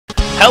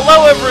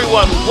Hello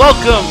everyone,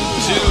 welcome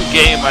to a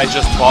game I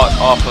just bought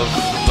off of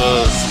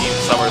the Steam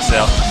Summer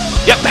Sale.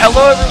 Yep,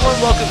 hello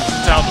everyone, welcome to the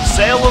town of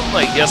Salem,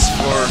 I guess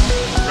for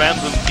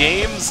random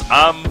games.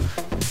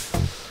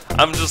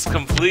 I'm just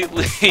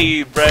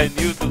completely brand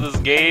new to this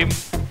game.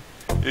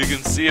 You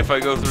can see if I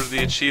go through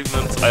the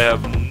achievements, I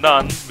have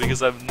none,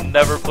 because I've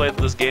never played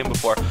this game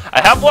before. I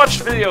have watched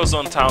videos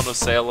on Town of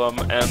Salem,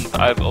 and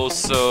I've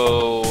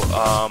also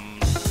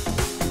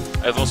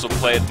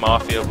played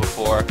Mafia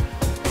before.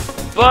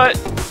 But,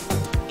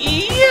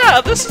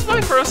 yeah, this is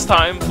my first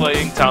time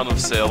playing Town of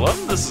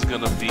Salem. This is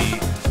gonna be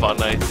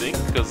fun, I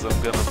think, because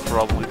I'm gonna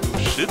probably do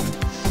shit.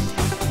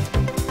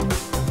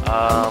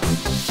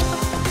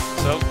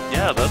 So,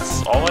 yeah,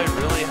 that's all I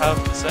really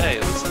have to say.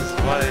 This is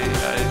why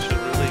I should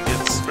really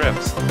get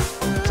scripts.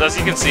 So as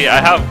you can see,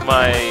 I have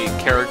my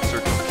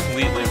character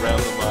completely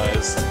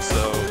randomized,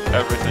 so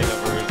everything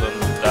other than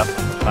the death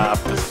and the map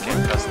is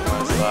can't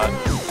customize that.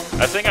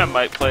 I think I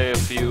might play a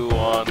few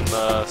on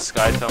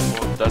Sky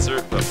Temple and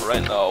Desert, but for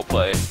right now I'll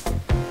play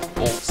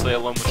Old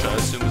Salem, which I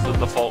assume is the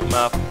default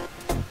map.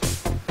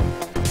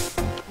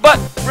 But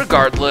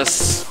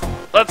regardless,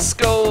 let's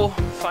go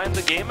find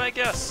the game, I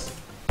guess.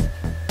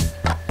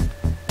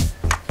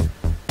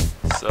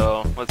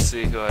 So, let's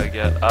see who I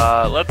get.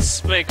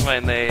 Let's make my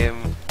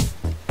name...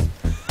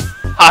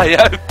 Hi,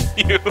 I'm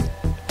you.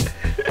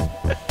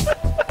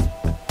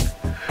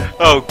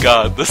 Oh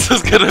god, this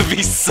is gonna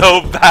be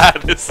so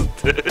bad,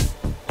 isn't it?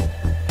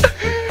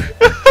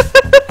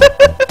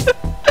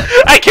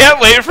 I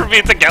can't wait for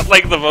me to get,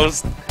 like, the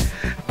most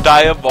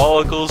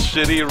diabolical,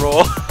 shitty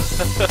roll.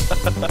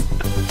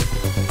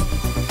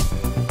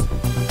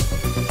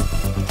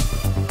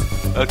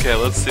 Okay,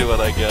 let's see what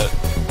I get.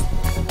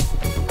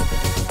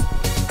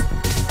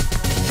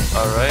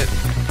 Alright.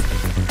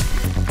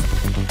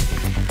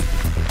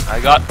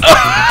 I got...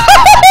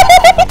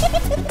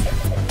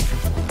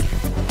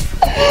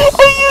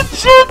 Are you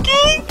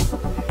joking?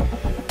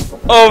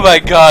 Oh my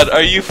god,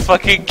 are you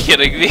fucking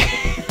kidding me?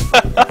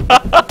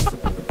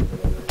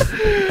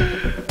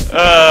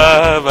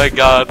 Oh my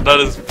god, that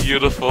is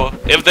beautiful.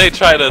 If they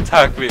try to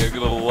attack me, I'm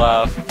gonna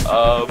laugh.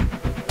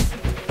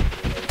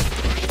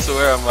 So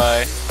where am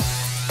I?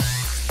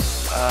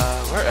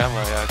 Where am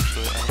I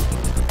actually?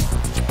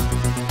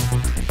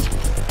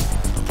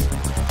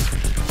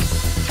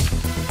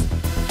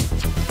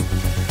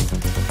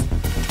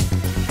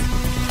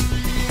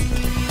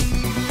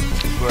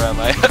 Where am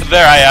I?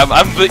 There I am.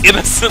 I'm the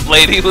innocent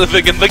lady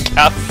living in the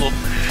castle.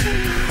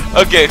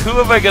 Okay, who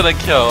am I gonna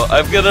kill?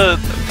 I'm gonna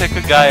pick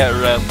a guy at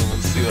random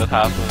and see what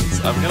happens.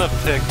 I'm gonna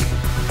pick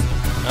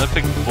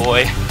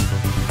boy.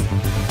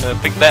 I'm gonna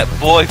pick that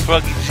boy,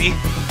 fucking G.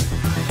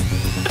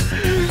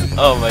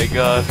 Oh my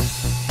god.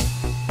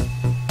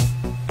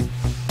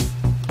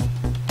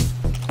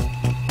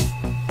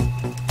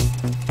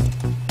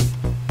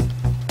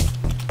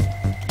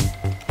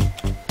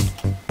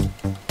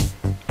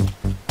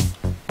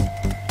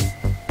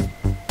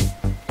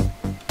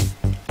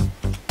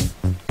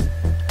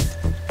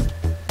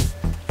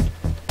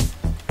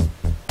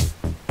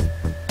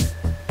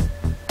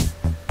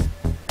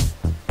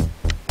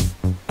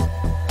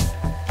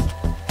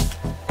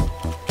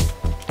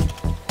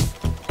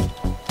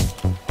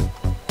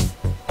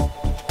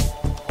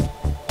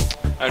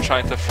 I'm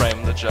trying to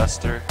frame the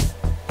jester.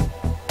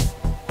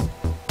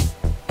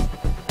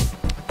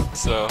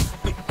 So,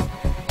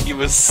 he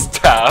was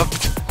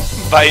stabbed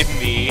by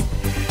me.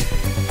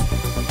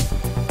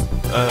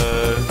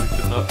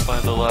 Could not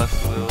find the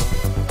last will.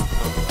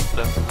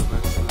 Definitely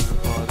next to the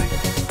body.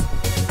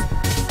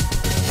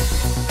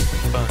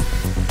 Fun.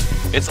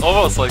 It's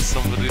almost like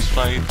somebody's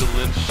trying to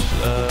lynch,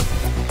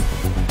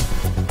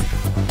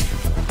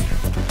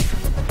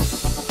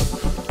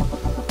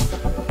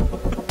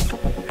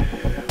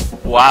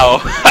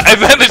 Wow, I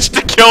managed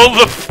to kill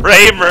the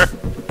framer!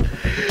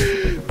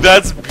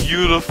 That's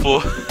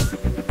beautiful.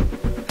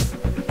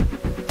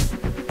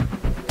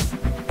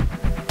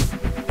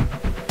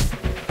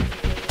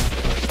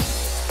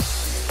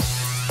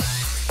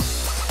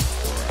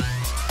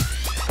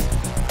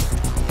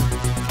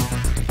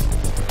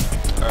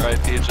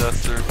 R.I.P.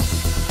 Jester.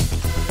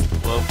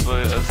 Love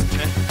by SK.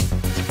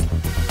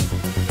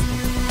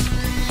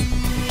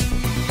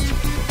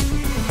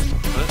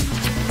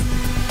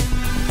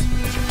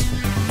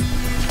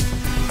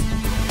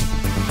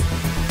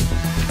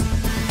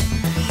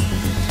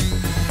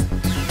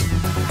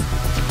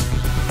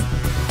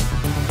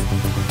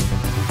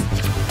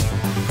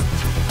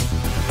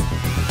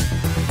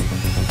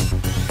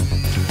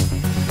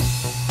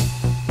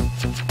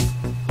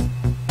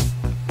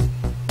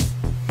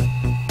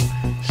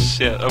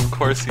 Shit, of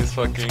course he's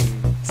fucking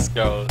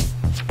Scout.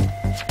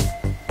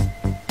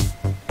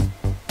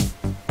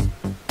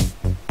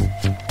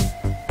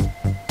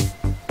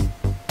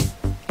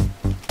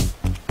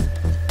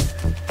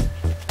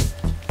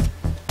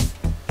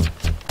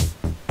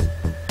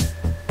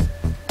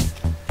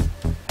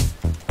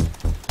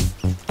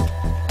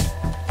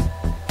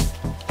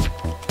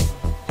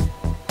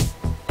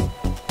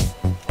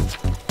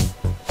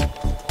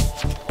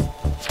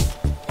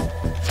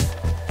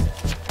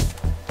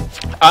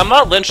 I'm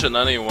not lynching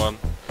anyone.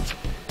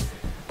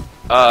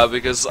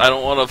 Because I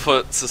don't want to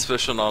put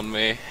suspicion on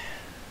me.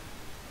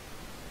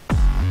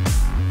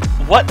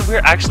 What?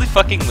 We're actually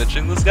fucking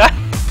lynching this guy?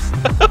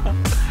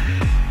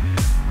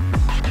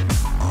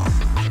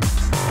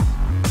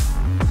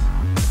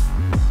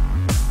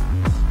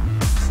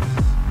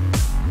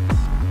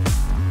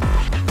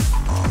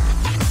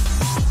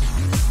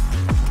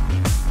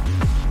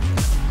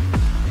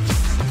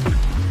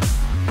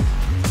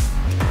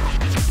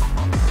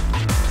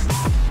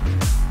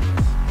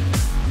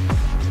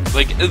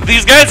 Like,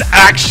 these guys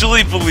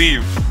actually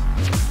believe.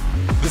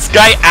 This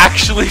guy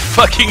actually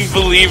fucking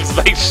believes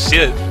my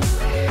shit.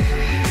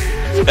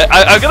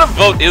 I'm gonna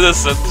vote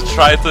innocent to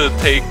try to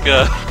take,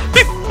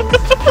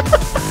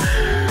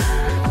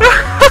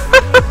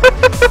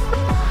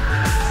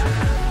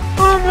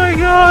 Oh my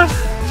god.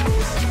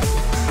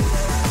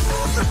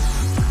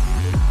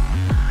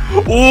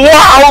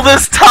 Wow,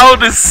 this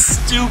town is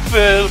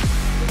stupid.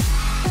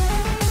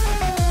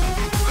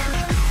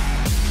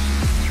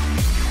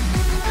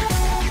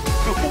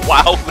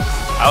 Wow, this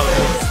town is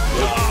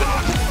stupid.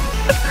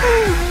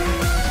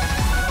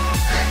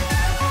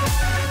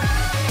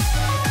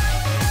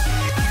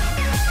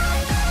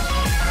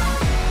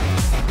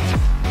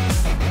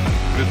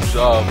 Good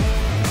job.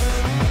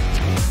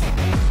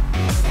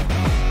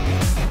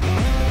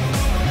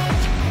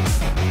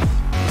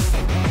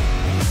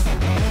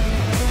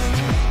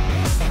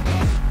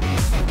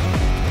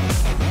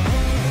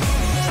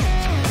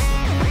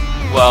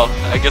 Well,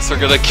 I guess we're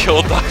gonna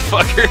kill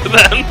Dogfucker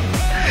then.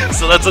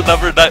 So that's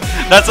another night.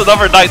 That's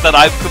another night that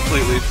I'm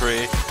completely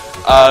free.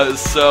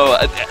 So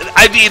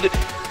I mean,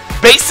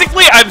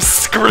 basically I'm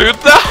screwed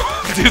now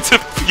due to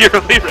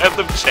purely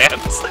random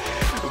chance.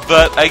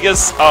 But I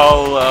guess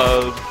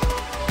I'll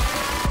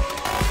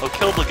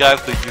kill the guy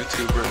with the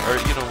YouTuber, or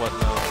you know what?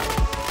 No,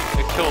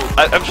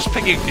 I'm just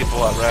picking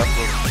people at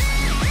random.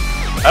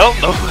 I don't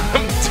know what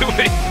I'm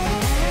doing.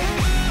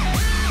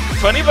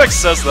 20 Bucks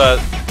says that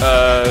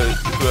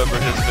whoever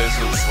his face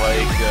was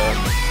like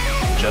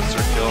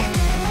Jester Kill.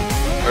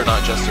 Or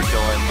not Jester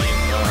Kill, I mean,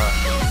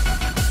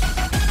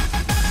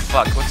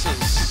 fuck, what's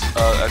his,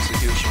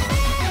 execution?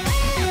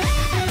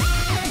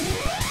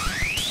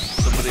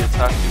 Somebody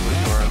attacked you with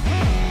your,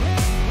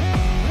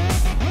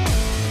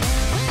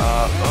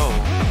 oh. Hello.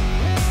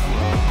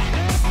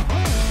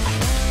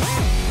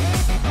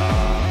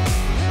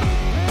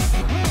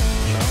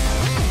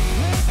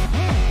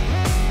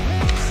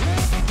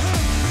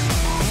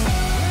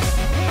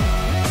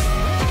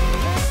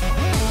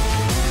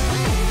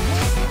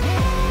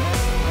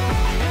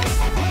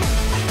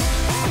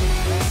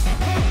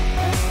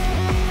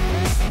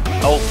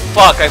 Oh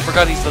fuck, I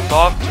forgot he's the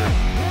doctor.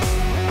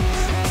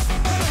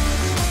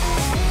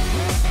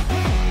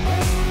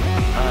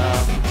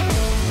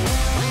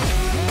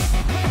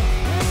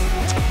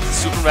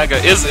 Super Mega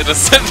is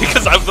innocent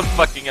because I'm the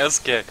fucking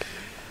SK.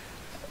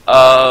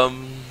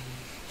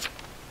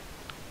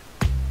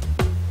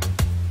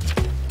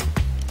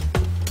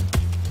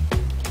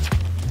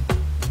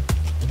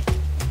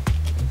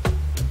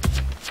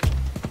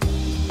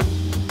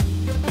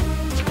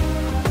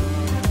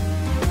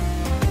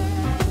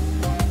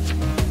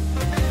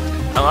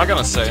 I'm not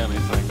gonna say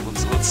anything.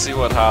 Let's see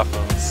what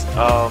happens.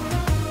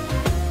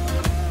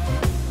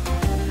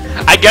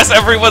 I guess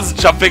everyone's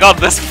jumping on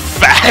this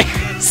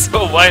fag,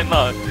 so why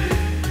not?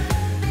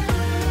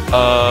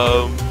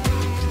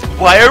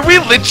 Why are we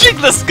lynching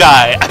this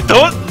guy? I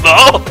don't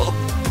know.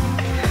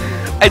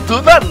 I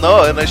do not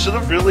know, and I should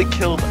have really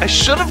killed. I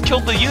should have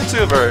killed the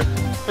YouTuber,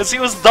 because he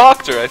was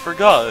doctor. I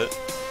forgot.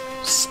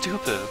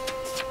 Stupid.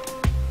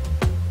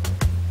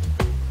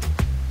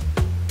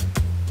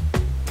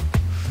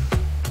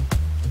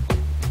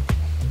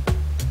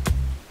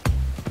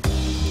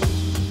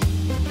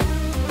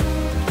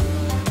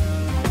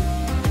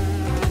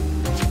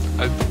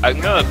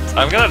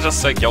 I'm gonna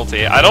just say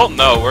guilty. I don't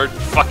know. We're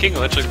fucking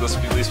lynching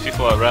these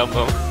people at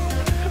random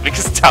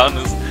because town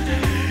is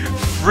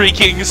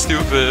freaking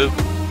stupid.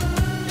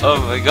 Oh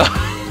my god.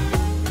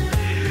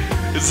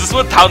 Is this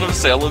what Town of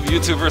Salem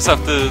YouTubers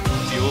have to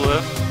deal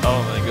with?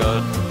 Oh my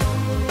god.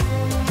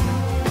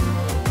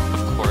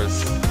 Of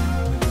course.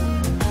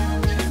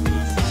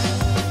 Jesus.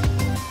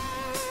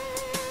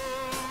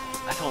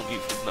 I don't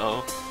even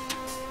know.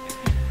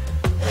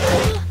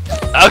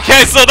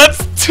 Okay, so that's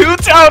 2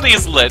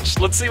 townies lynched.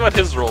 Let's see what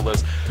his role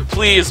is.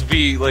 Please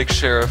be like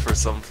sheriff or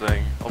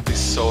something. I'll be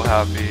so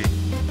happy.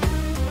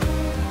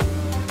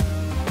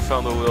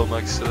 Found the wheel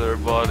next to their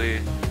body.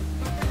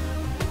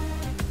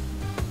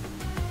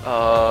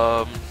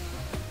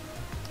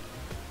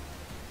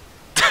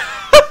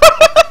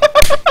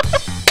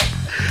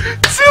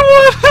 Two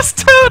honest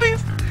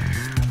townies.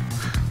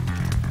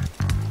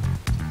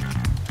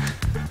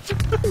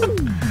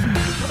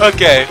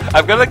 Okay,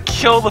 I'm gonna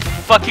kill the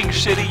fucking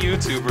shitty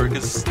YouTuber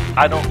because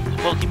I don't.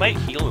 Well, he might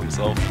heal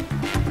himself.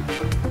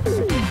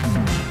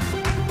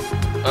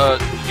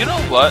 You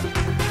know what?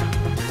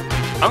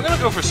 I'm gonna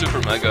go for Super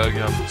Mega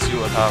again. See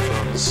what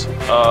happens.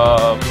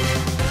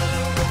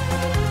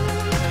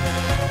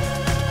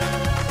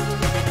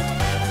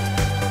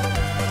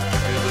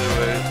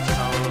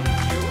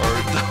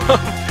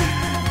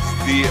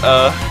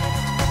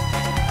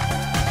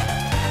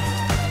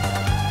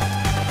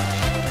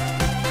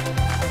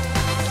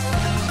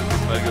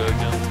 Mega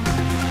again.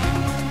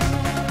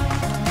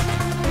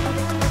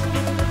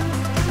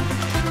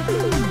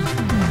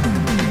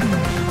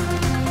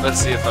 Let's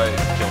see if I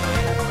kill him.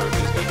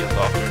 Kirby's gonna get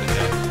doctored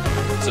again.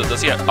 So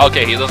does he have...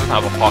 Okay, he doesn't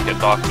have a pocket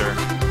doctor.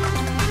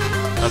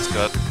 That's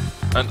good.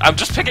 And I'm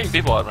just picking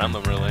people at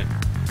random, really.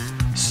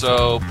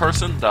 So,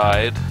 person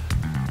died.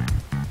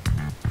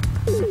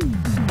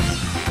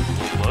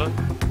 What?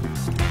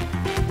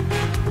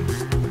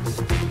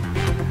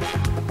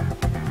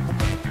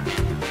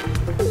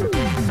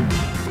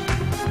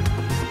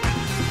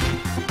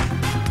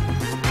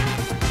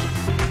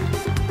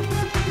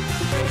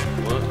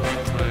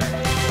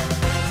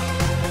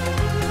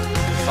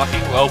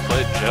 Fucking well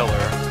played,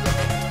 Jailer.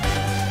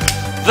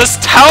 This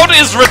town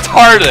is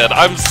retarded!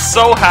 I'm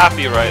so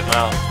happy right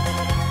now.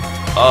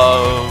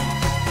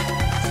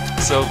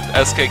 So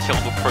SK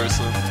killed the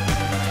person.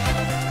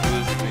 It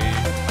was me.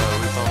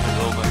 We found the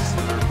little next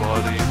to her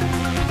body.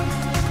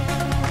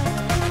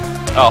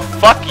 Oh,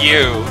 fuck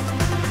you!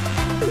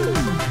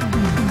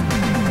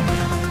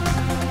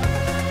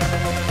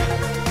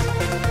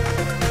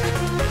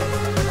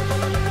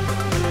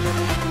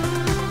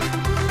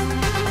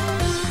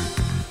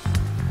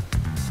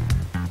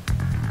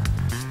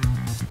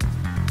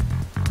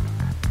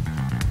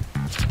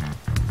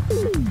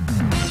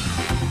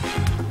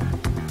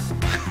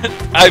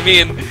 I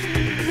mean,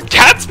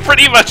 Cat's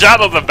pretty much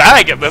out of the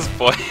bag at this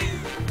point.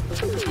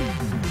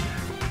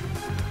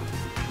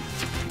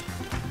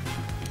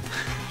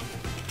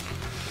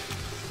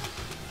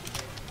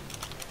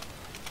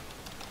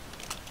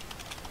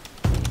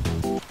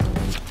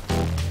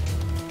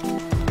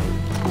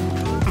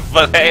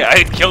 But hey,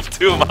 I killed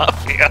 2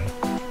 Mafia.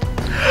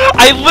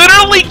 I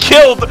literally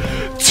killed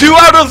 2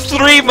 out of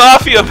 3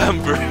 Mafia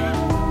members.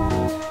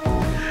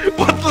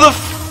 What the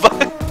fuck?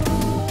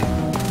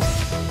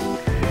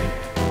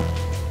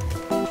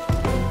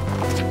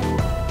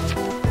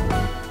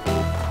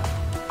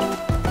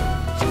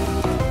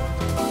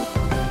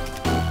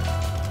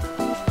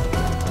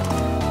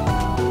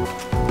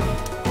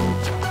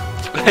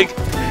 Like,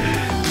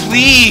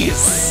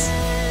 please!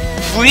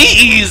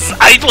 Please!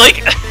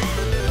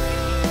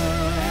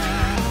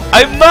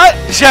 I'm not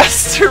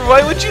Jester!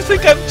 Why would you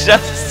think I'm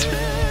Jester?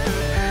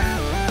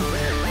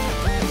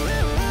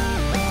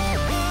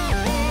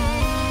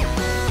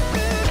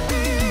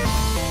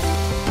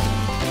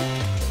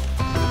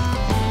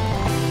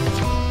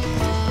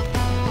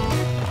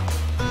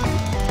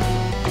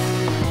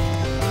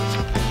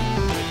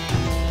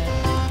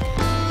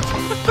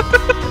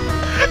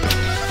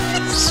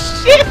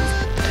 Shit!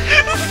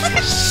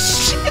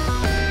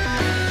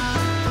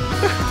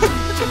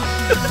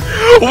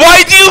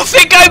 Why do you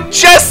think I'm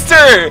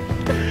Jester?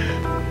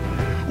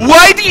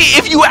 Why do you,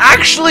 if you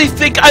actually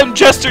think I'm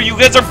Jester, you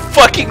guys are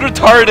fucking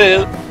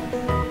retarded.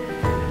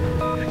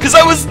 Cause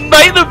I was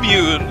night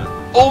immune.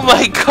 Oh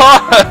my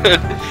god.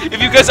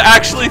 If you guys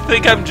actually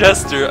think I'm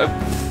Jester, I'm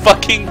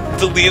fucking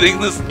deleting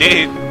this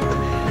game.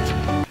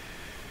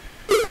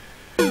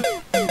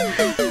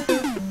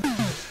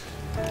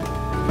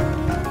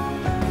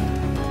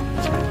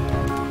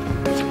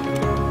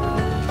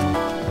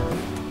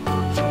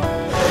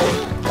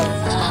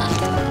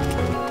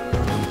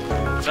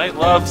 Night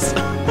loves.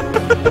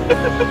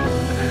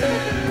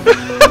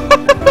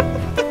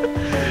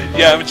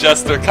 Yeah, I'm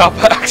Jester.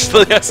 Kappa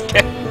actually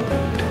SK.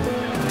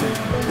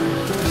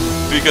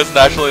 Because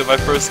naturally my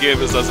first game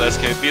is as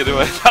SKP, do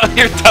I found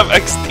your dumb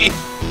XD?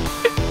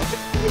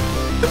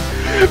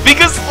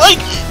 Because,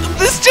 like,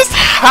 this just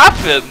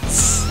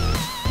happens.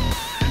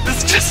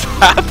 This just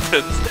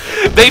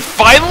happens. They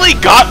finally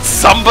got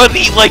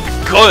somebody, like,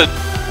 good.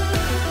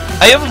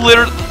 I am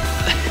literally...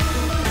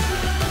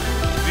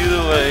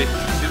 Either way.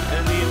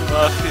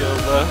 Mafia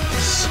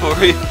left.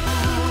 Sorry.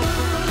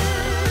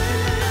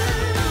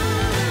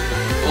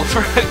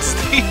 Over XD.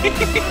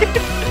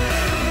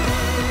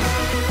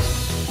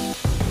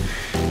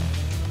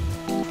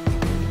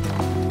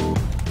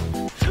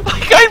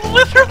 Like, I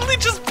literally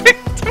just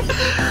picked.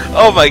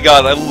 Oh my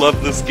god, I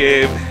love this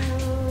game.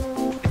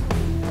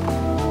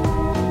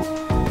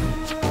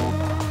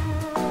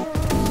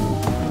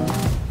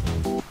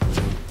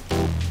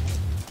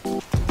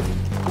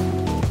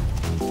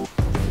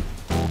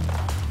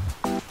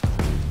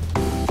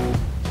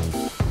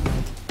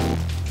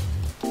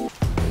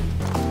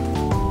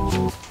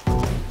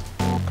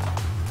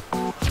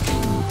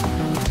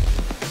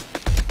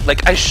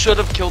 Like, I should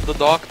have killed the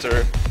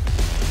doctor.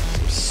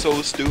 I'm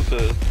so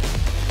stupid.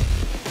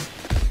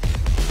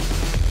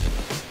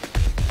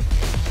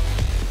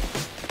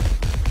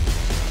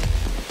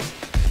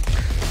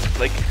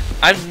 Like,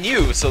 I'm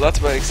new, so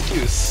that's my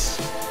excuse.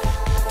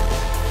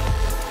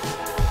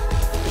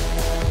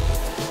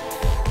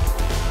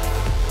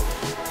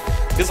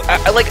 Because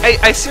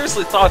I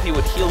seriously thought he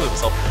would heal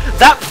himself.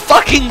 That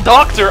fucking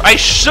doctor, I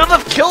should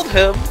have killed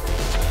him!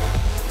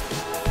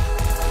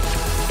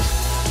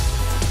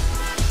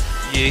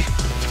 Yeah.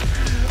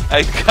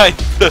 I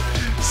kinda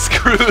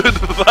screwed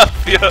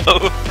Mafia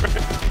over.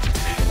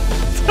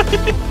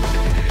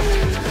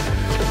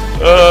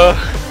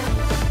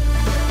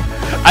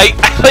 I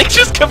like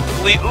just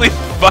completely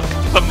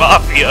fucked the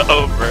mafia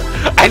over.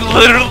 I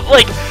literally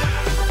like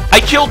I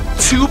killed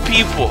 2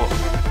 people,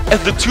 and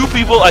the 2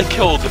 people I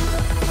killed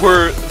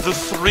were the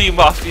 3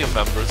 mafia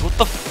members. What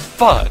the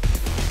fuck?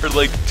 Or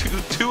like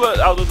two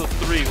out of the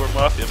 3 were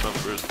mafia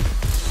members.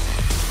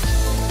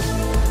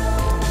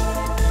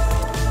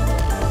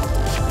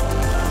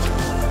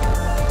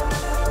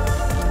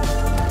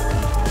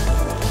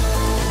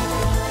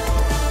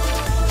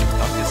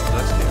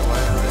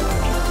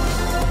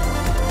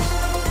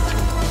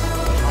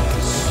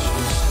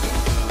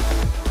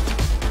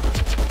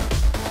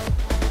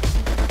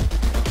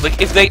 Like,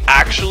 if they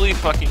actually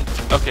fucking...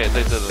 Okay,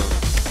 they didn't.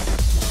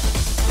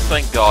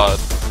 Thank God.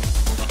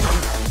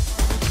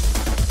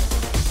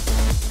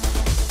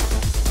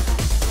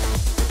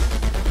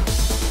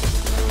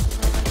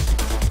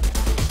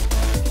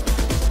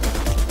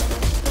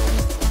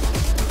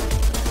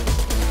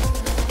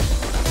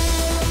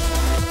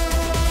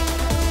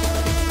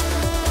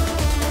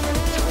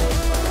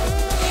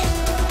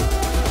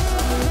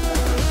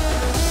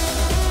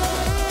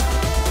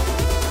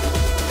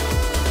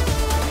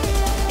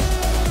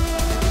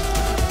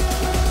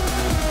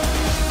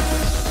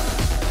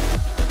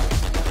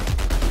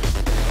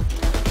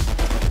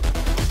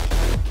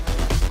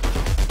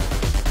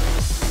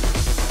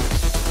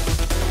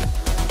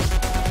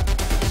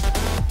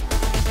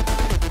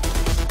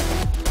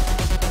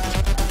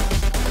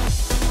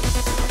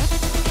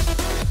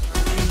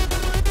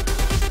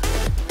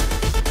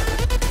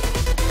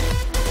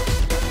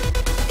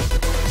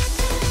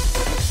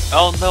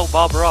 Oh no,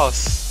 Bob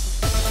Ross.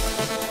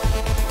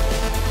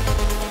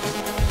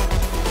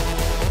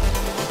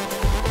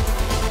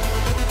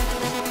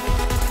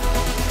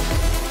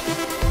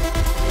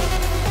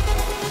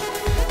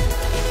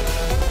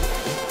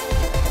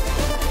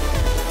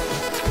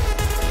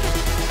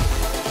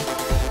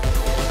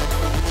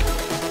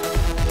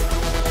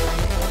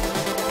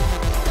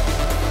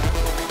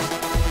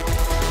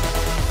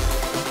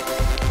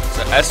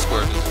 The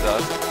S-word is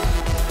done.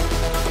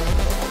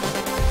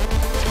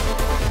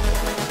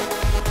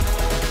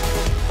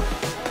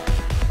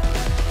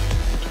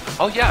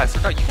 Oh yeah, I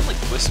forgot you can like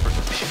whisper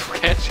to people,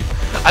 can't you?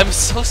 I'm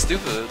so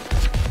stupid.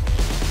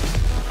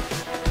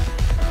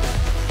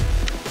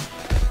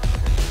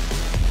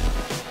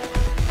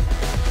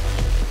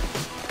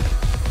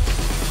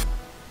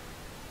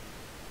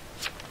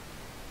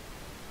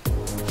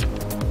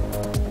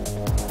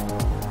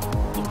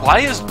 Why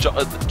is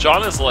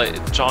John is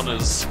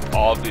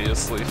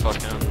obviously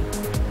fucking...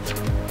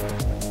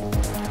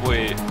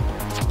 Wait.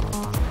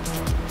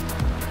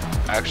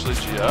 Actually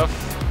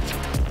GF?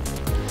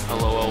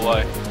 Hello,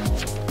 LY.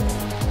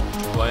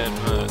 Why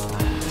admit?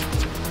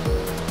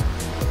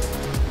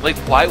 Like,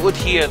 why would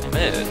he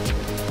admit?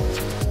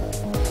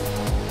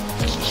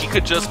 He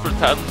could just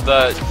pretend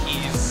that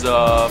he's,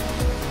 that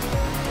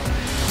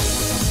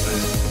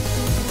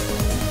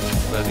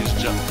he's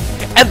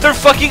just... And they're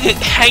fucking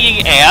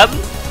hanging Anne?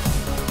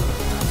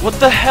 What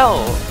the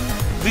hell?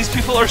 These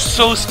people are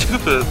so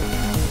stupid.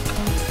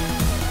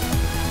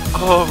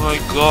 Oh my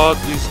god,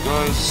 these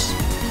guys.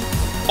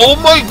 Oh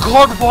my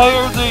god, why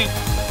are they...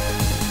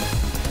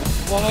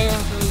 Why are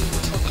they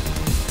fucking...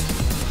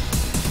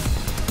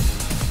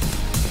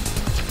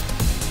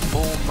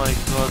 Oh my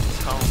god, this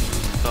town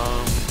is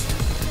dumb.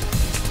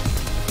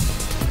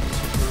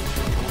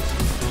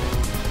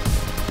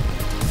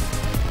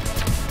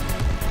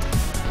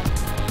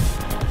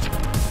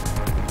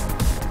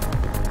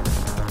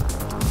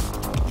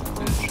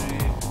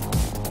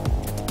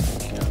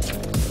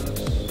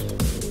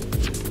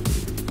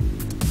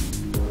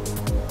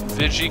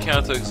 Vigi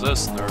can't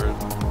exist, nerd.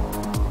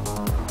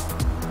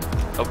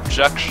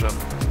 Objection.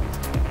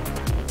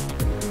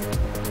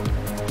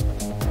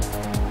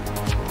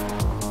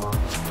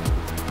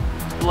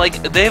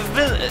 Like, they've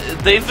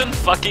been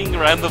fucking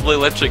randomly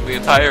lynching the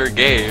entire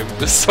game.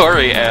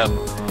 Sorry, Anne.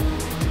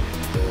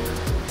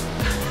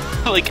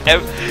 Like, they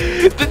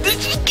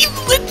just keep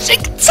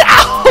lynching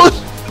town!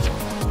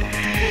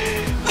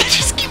 They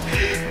just keep...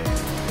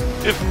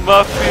 If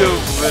Mafia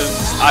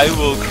wins, I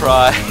will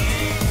cry.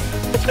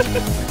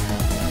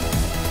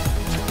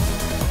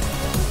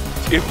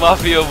 If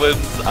Mafia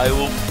wins, I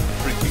will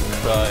freaking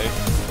cry.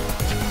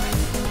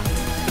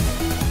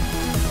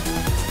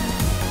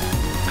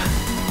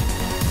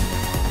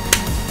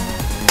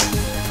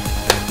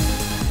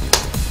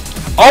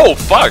 Oh,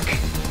 fuck!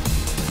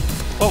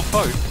 Oh,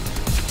 fuck.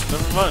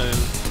 Never mind.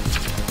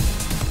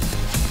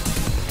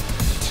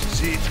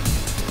 GG.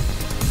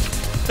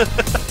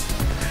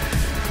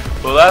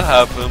 Well, that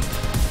happened.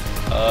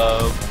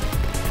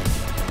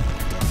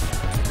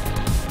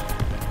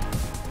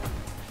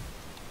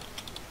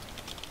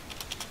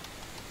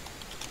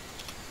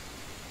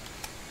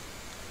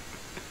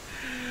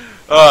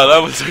 Oh, that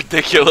was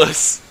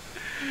ridiculous.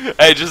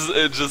 I just,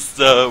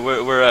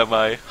 where am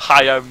I?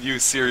 Hi, I'm you,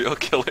 serial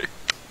killer.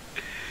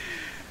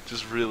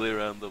 Just really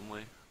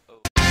randomly.